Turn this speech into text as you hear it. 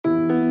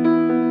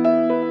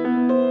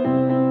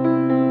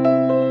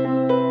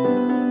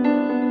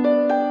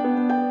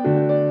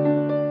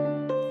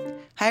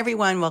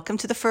everyone. Welcome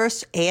to the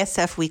first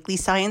ASF Weekly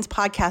Science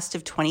podcast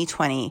of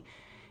 2020.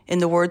 In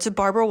the words of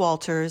Barbara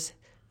Walters,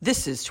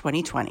 this is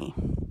 2020.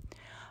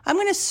 I'm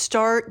going to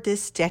start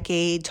this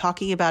decade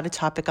talking about a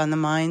topic on the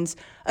minds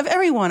of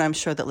everyone, I'm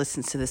sure, that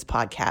listens to this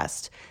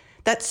podcast.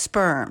 That's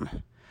sperm.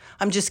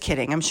 I'm just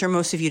kidding. I'm sure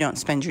most of you don't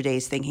spend your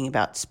days thinking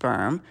about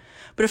sperm.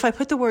 But if I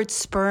put the word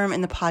sperm in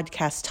the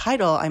podcast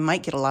title, I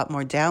might get a lot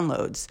more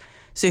downloads.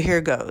 So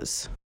here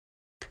goes.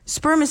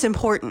 Sperm is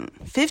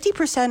important.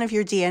 50% of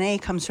your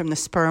DNA comes from the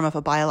sperm of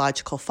a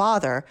biological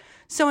father.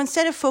 So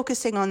instead of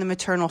focusing on the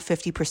maternal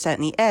 50%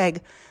 in the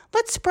egg,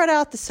 let's spread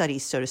out the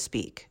studies, so to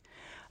speak.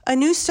 A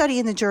new study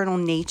in the journal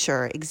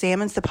Nature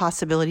examines the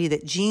possibility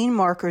that gene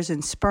markers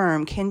in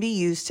sperm can be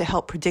used to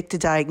help predict a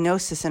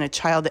diagnosis in a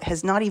child that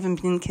has not even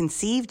been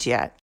conceived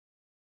yet.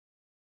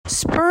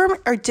 Sperm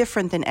are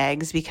different than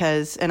eggs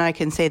because, and I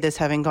can say this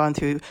having gone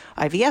through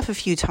IVF a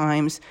few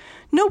times,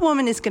 no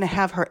woman is going to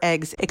have her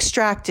eggs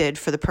extracted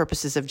for the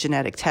purposes of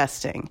genetic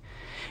testing.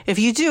 If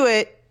you do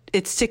it,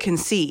 it's to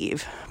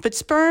conceive. But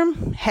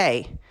sperm,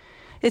 hey,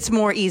 it's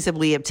more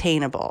easily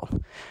obtainable.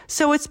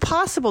 So it's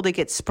possible to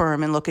get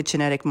sperm and look at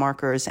genetic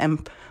markers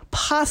and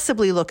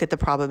possibly look at the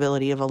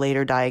probability of a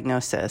later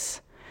diagnosis.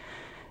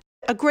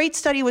 A great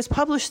study was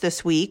published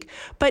this week,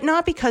 but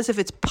not because of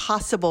its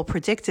possible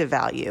predictive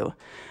value.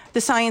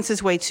 The science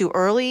is way too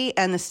early,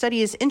 and the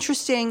study is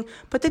interesting,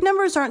 but the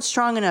numbers aren't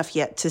strong enough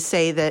yet to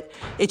say that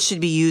it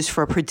should be used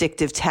for a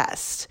predictive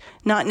test.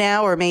 Not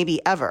now or maybe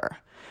ever.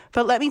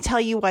 But let me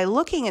tell you why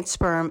looking at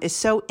sperm is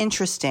so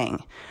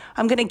interesting.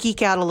 I'm going to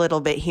geek out a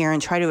little bit here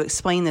and try to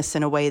explain this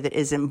in a way that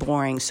isn't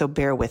boring, so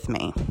bear with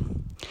me.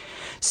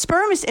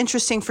 Sperm is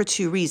interesting for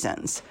two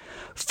reasons.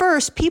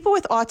 First, people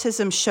with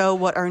autism show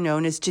what are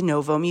known as de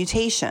novo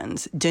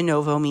mutations, de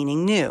novo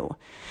meaning new.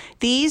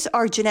 These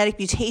are genetic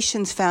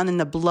mutations found in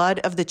the blood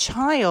of the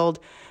child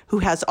who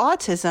has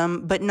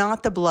autism, but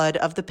not the blood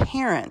of the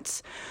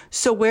parents.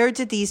 So where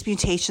did these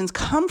mutations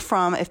come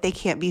from if they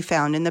can't be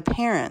found in the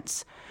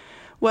parents?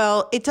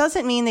 Well, it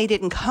doesn't mean they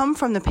didn't come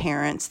from the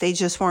parents. They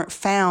just weren't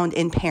found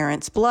in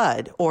parents'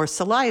 blood or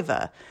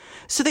saliva.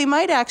 So they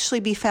might actually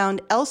be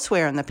found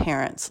elsewhere in the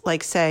parents,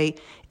 like, say,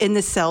 in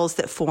the cells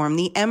that form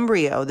the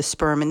embryo, the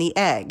sperm and the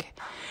egg.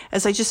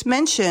 As I just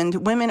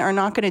mentioned, women are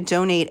not going to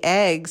donate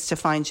eggs to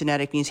find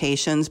genetic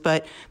mutations,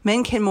 but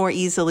men can more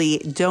easily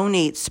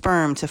donate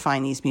sperm to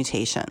find these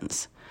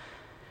mutations.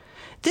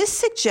 This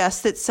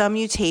suggests that some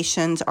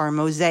mutations are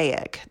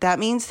mosaic. That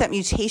means that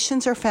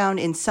mutations are found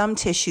in some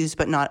tissues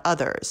but not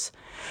others,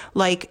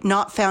 like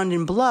not found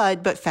in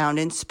blood but found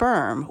in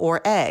sperm or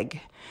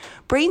egg.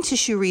 Brain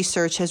tissue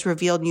research has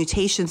revealed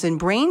mutations in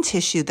brain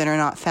tissue that are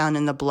not found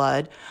in the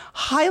blood,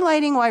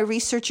 highlighting why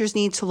researchers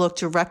need to look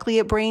directly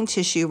at brain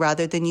tissue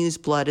rather than use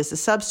blood as a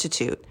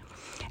substitute.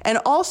 And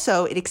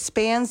also, it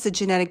expands the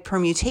genetic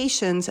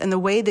permutations and the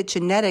way that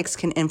genetics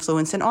can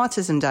influence an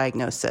autism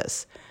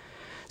diagnosis.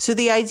 So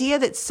the idea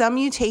that some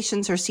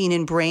mutations are seen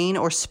in brain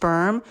or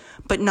sperm,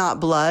 but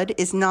not blood,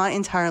 is not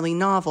entirely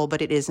novel,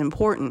 but it is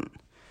important.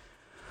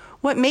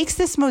 What makes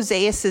this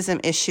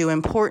mosaicism issue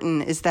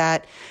important is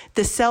that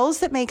the cells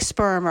that make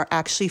sperm are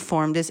actually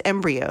formed as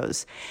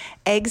embryos.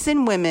 Eggs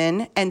in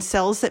women and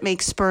cells that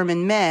make sperm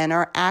in men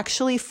are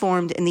actually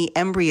formed in the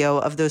embryo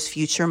of those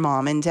future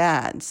mom and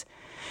dads.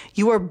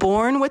 You are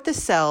born with the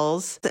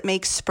cells that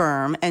make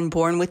sperm and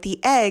born with the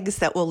eggs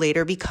that will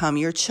later become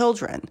your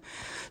children.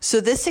 So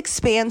this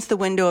expands the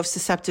window of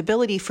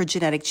susceptibility for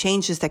genetic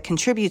changes that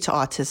contribute to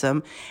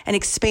autism and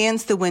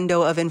expands the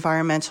window of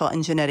environmental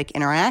and genetic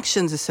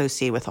interactions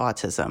associated with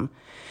autism.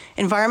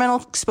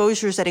 Environmental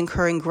exposures that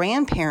occur in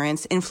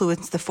grandparents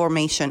influence the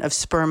formation of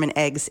sperm and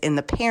eggs in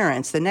the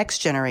parents, the next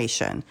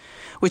generation,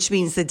 which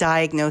means the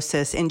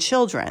diagnosis in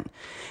children.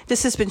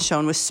 This has been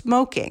shown with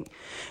smoking.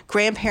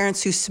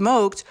 Grandparents who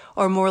smoked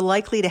are more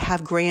likely to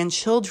have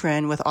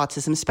grandchildren with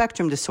autism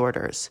spectrum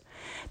disorders.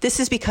 This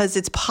is because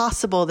it's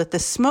possible that the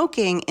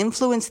smoking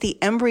influenced the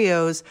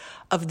embryos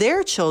of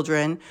their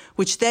children,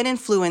 which then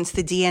influenced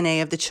the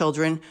DNA of the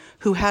children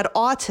who had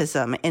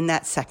autism in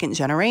that second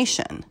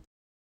generation.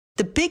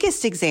 The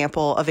biggest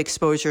example of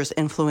exposures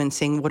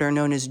influencing what are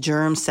known as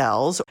germ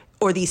cells,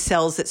 or these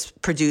cells that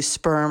produce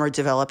sperm or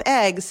develop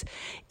eggs,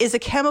 is a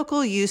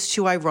chemical used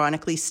to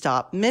ironically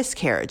stop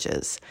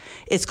miscarriages.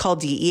 It's called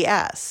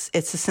DES.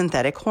 It's a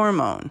synthetic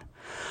hormone.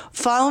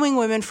 Following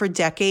women for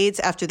decades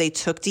after they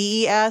took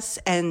DES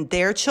and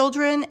their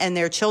children and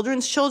their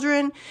children's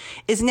children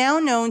is now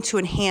known to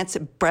enhance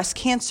breast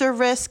cancer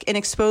risk in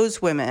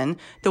exposed women,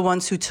 the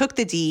ones who took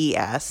the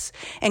DES,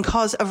 and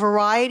cause a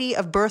variety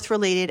of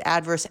birth-related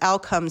adverse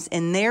outcomes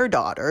in their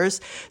daughters,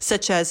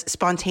 such as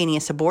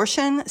spontaneous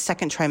abortion,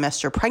 second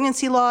trimester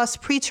pregnancy loss,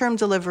 preterm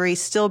delivery,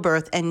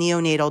 stillbirth, and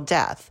neonatal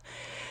death.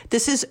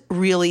 This is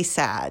really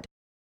sad.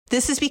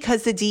 This is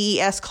because the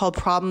DES called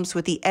problems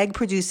with the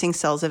egg-producing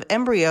cells of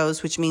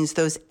embryos, which means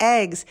those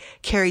eggs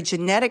carry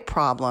genetic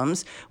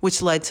problems,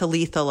 which led to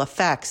lethal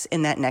effects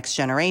in that next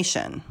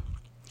generation.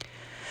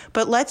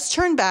 But let's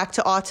turn back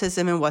to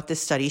autism and what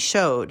this study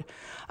showed.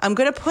 I'm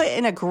going to put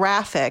in a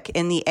graphic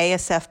in the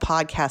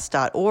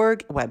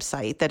asfpodcast.org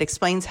website that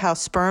explains how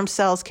sperm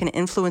cells can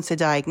influence a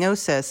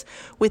diagnosis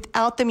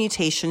without the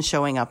mutation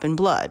showing up in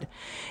blood.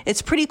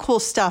 It's pretty cool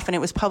stuff, and it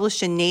was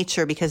published in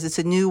Nature because it's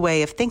a new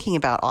way of thinking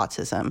about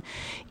autism,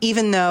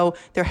 even though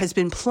there has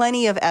been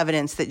plenty of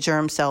evidence that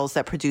germ cells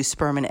that produce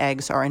sperm and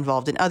eggs are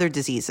involved in other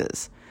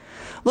diseases.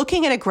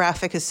 Looking at a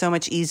graphic is so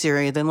much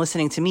easier than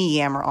listening to me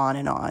yammer on,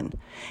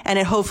 and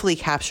it hopefully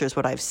captures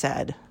what I've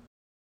said.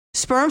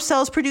 Sperm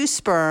cells produce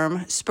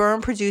sperm.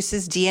 Sperm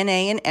produces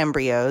DNA in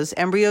embryos.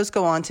 Embryos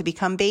go on to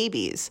become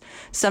babies.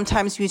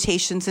 Sometimes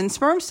mutations in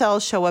sperm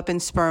cells show up in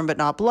sperm but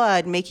not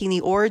blood, making the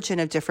origin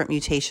of different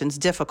mutations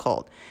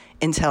difficult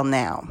until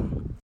now.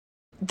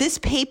 This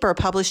paper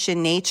published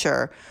in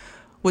Nature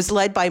was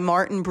led by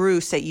Martin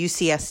Bruce at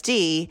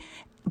UCSD,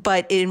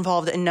 but it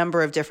involved a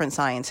number of different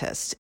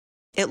scientists.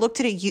 It looked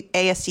at a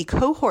ASD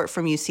cohort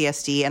from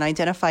UCSD and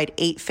identified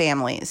 8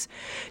 families.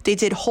 They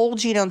did whole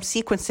genome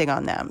sequencing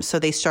on them, so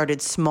they started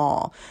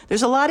small.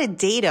 There's a lot of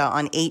data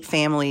on 8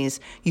 families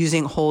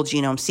using whole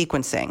genome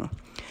sequencing.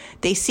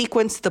 They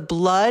sequenced the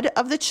blood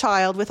of the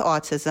child with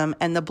autism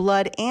and the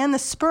blood and the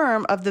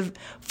sperm of the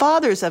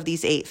fathers of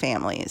these 8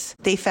 families.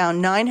 They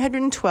found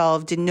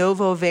 912 de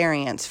novo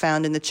variants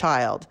found in the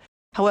child.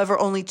 However,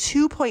 only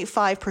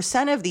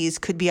 2.5% of these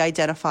could be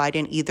identified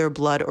in either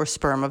blood or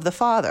sperm of the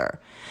father.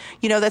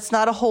 That's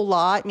not a whole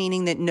lot,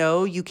 meaning that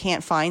no, you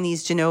can't find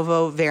these de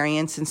novo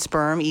variants in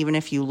sperm even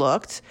if you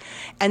looked.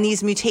 And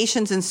these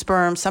mutations in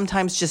sperm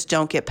sometimes just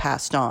don't get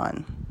passed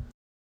on.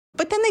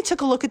 But then they took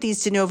a look at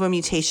these de novo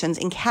mutations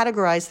and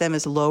categorized them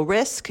as low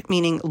risk,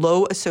 meaning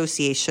low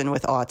association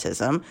with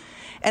autism,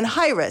 and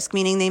high risk,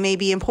 meaning they may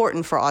be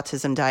important for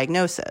autism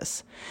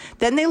diagnosis.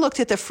 Then they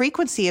looked at the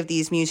frequency of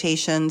these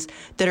mutations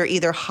that are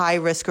either high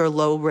risk or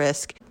low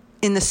risk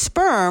in the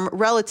sperm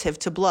relative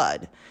to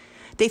blood.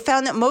 They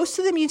found that most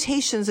of the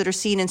mutations that are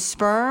seen in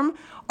sperm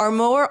are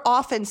more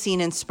often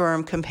seen in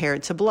sperm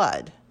compared to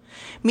blood,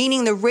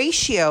 meaning the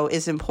ratio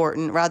is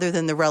important rather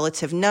than the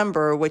relative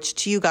number, which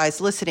to you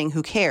guys listening,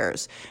 who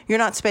cares? You're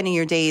not spending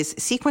your days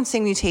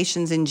sequencing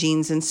mutations in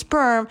genes in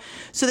sperm,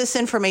 so this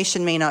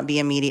information may not be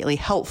immediately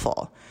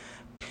helpful.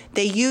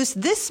 They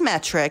used this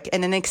metric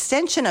in an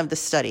extension of the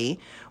study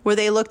where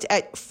they looked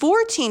at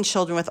 14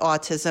 children with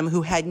autism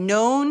who had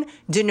known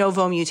de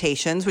novo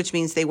mutations, which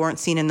means they weren't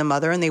seen in the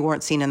mother and they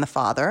weren't seen in the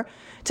father,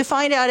 to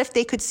find out if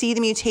they could see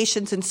the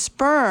mutations in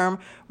sperm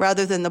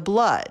rather than the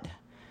blood.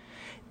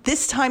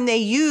 This time they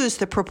used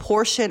the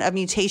proportion of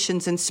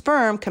mutations in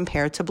sperm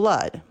compared to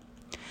blood.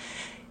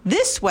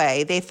 This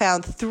way, they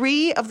found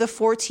 3 of the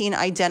 14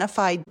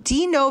 identified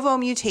de novo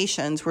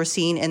mutations were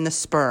seen in the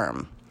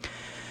sperm.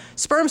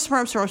 Sperm.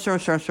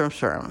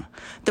 The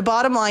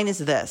bottom line is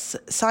this.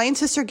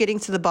 Scientists are getting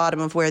to the bottom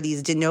of where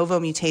these de novo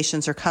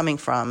mutations are coming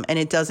from, and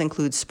it does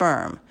include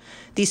sperm.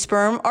 These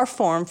sperm are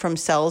formed from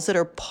cells that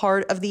are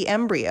part of the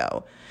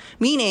embryo,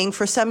 meaning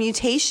for some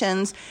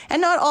mutations,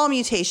 and not all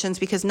mutations,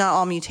 because not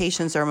all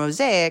mutations are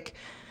mosaic,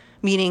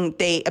 meaning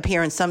they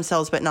appear in some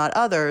cells but not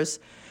others,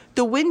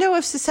 the window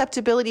of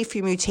susceptibility for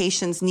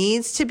mutations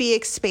needs to be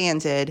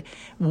expanded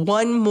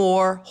one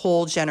more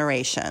whole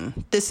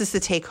generation. This is the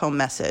take-home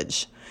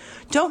message.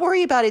 Don't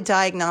worry about a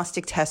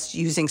diagnostic test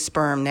using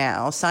sperm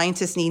now.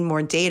 Scientists need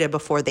more data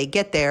before they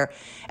get there.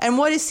 And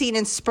what is seen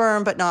in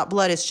sperm but not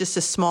blood is just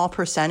a small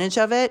percentage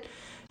of it.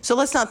 So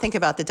let's not think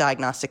about the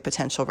diagnostic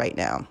potential right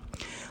now.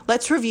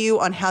 Let's review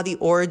on how the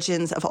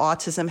origins of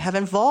autism have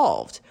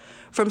evolved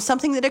from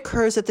something that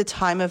occurs at the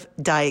time of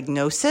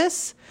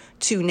diagnosis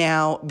to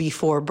now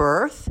before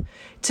birth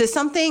to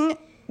something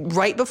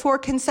right before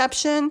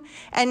conception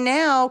and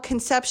now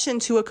conception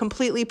to a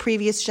completely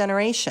previous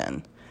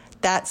generation.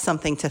 That's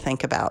something to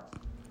think about.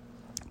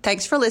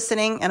 Thanks for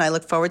listening, and I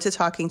look forward to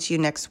talking to you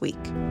next week.